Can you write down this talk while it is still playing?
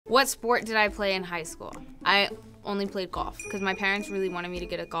What sport did I play in high school? I only played golf because my parents really wanted me to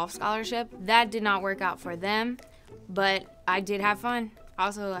get a golf scholarship. That did not work out for them, but I did have fun.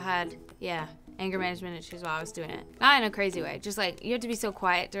 Also had, anger management issues while I was doing it. Not in a crazy way, just like you have to be so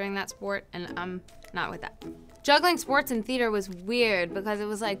quiet during that sport, and I'm not with that. Juggling sports and theater was weird because it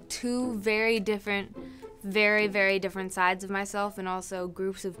was like two very different, very different sides of myself and also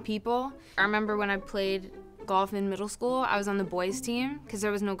groups of people. I remember when I played golf in middle school, I was on the boys team because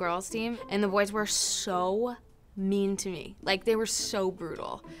there was no girls team, and the boys were so mean to me. Like, they were so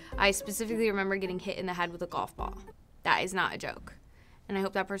brutal. I specifically remember getting hit in the head with a golf ball. That is not a joke. And I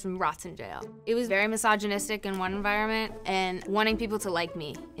hope that person rots in jail. It was very misogynistic in one environment and wanting people to like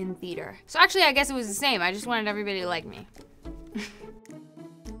me in theater. So actually, I guess it was the same. I just wanted everybody to like me.